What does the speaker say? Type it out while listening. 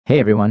Hey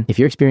everyone, if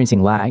you're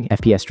experiencing lag,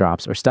 FPS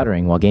drops, or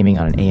stuttering while gaming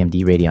on an AMD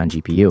Radeon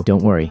GPU,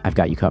 don't worry, I've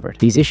got you covered.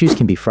 These issues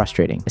can be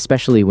frustrating,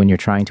 especially when you're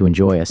trying to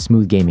enjoy a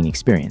smooth gaming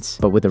experience.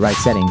 But with the right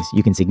settings,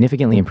 you can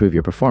significantly improve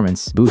your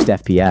performance, boost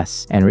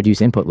FPS, and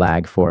reduce input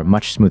lag for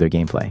much smoother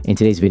gameplay. In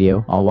today's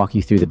video, I'll walk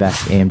you through the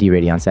best AMD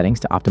Radeon settings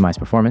to optimize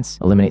performance,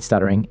 eliminate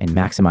stuttering, and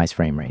maximize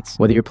frame rates.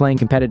 Whether you're playing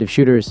competitive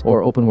shooters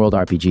or open-world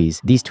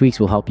RPGs, these tweaks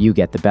will help you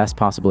get the best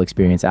possible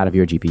experience out of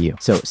your GPU.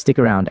 So stick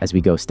around as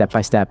we go step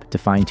by step to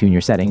fine-tune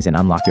your settings and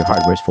unlock your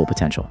hardware's full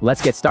potential.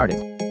 Let's get started.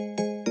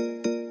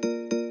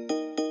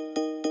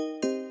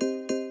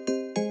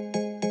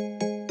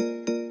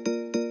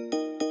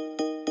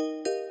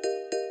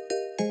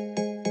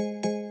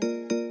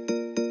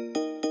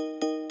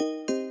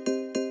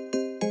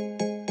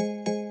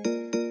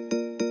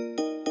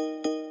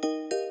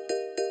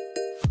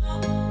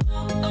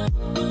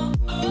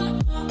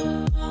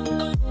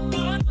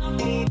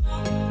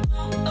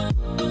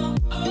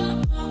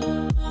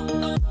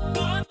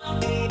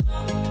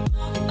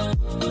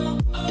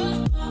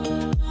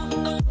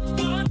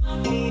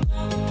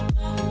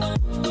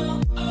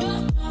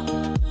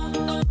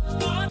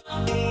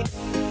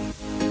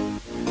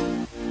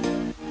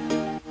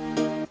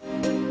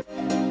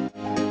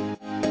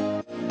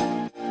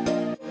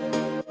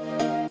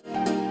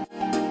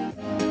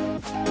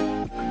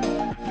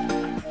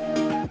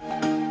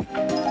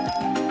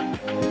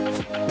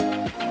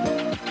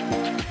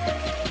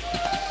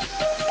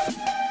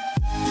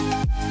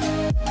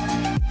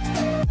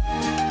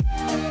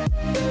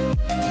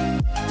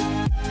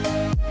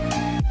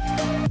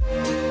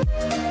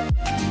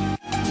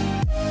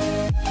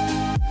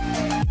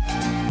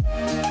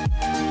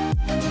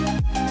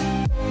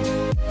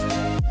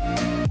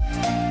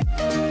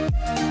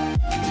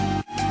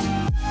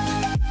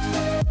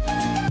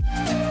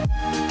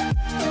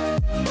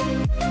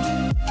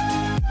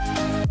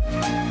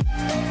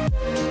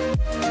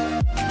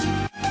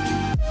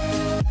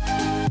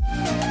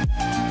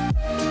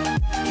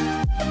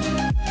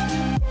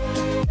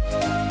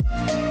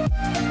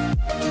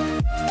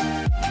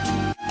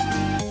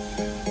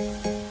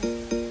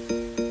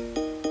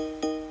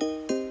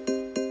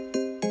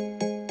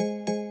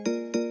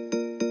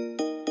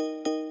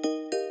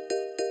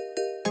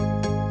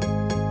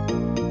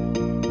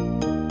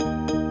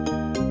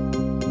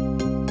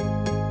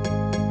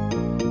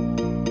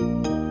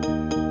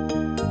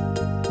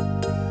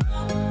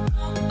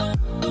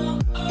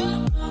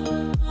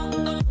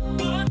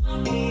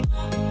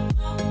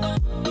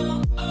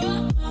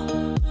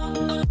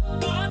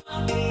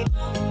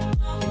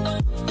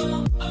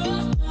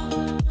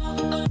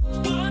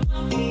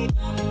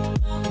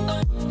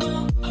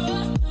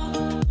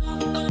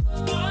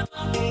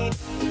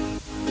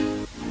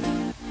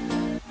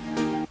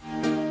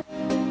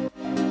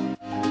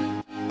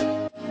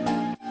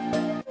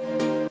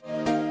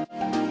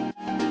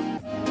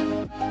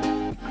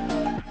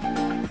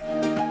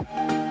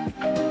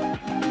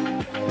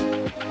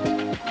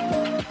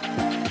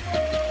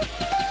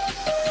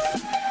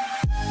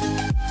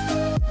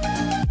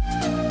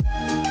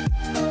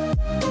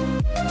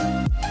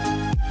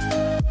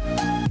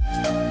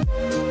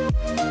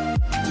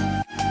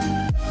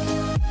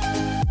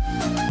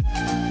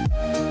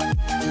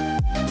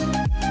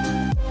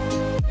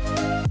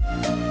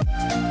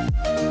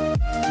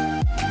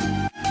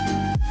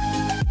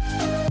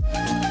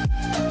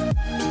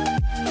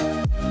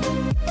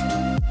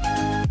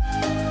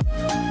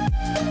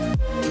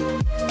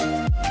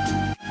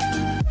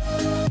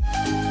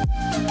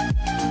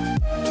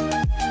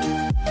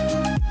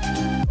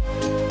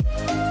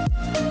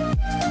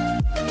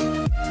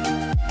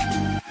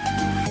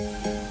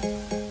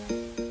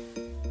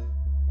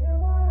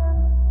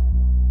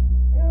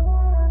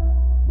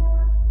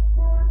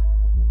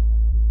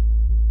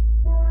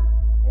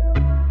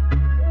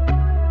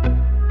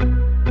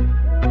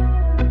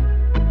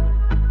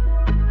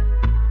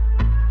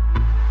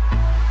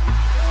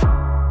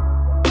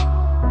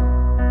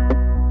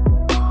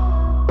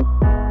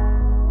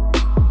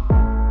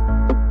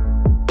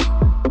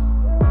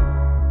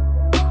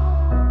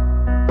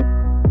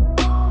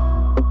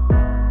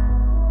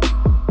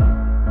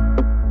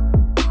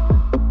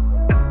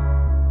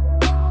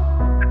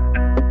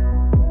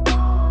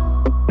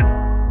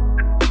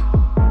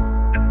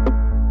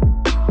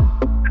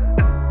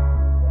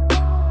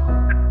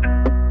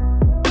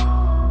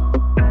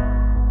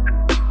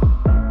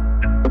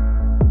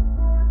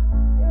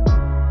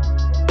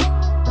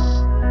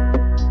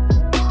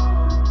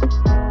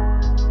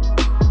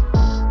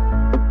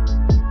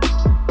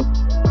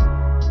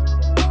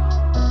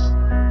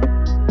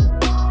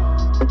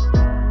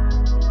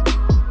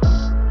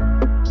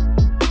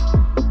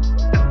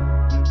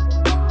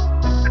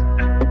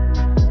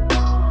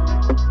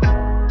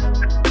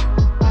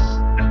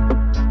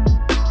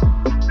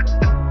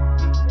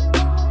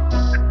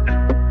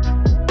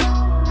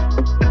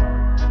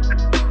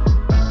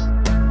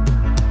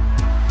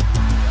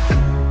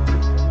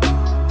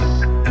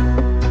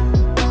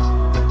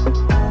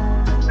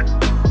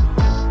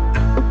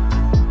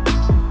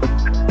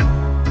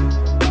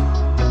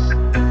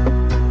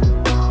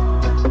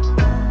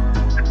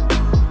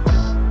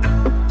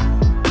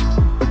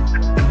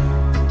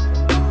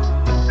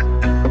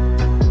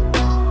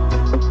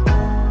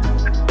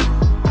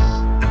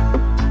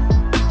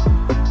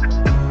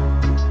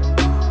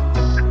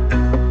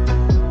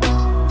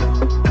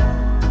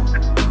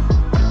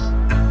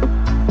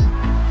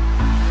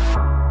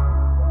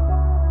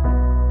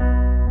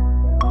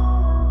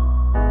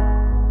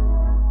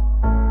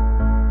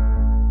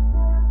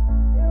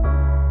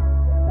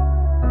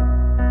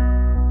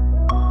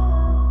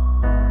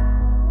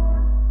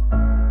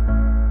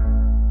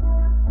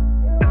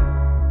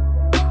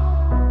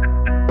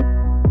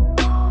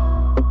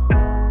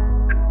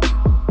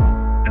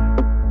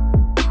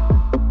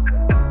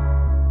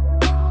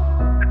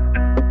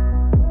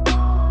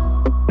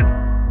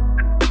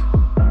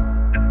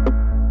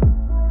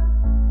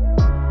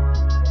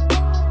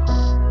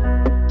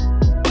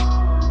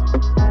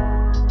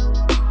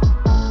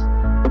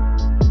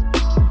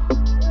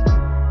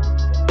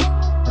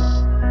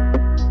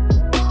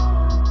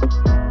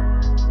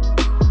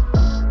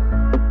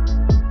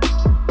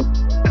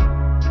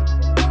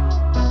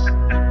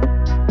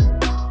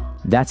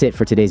 That's it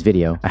for today's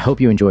video. I hope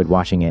you enjoyed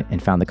watching it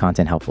and found the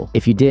content helpful.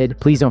 If you did,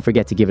 please don't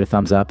forget to give it a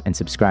thumbs up and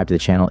subscribe to the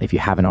channel if you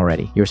haven't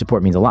already. Your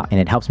support means a lot, and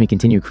it helps me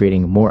continue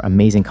creating more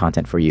amazing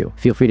content for you.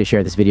 Feel free to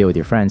share this video with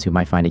your friends who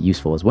might find it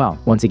useful as well.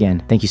 Once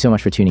again, thank you so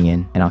much for tuning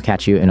in, and I'll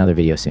catch you in another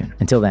video soon.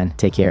 Until then,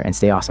 take care and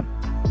stay awesome.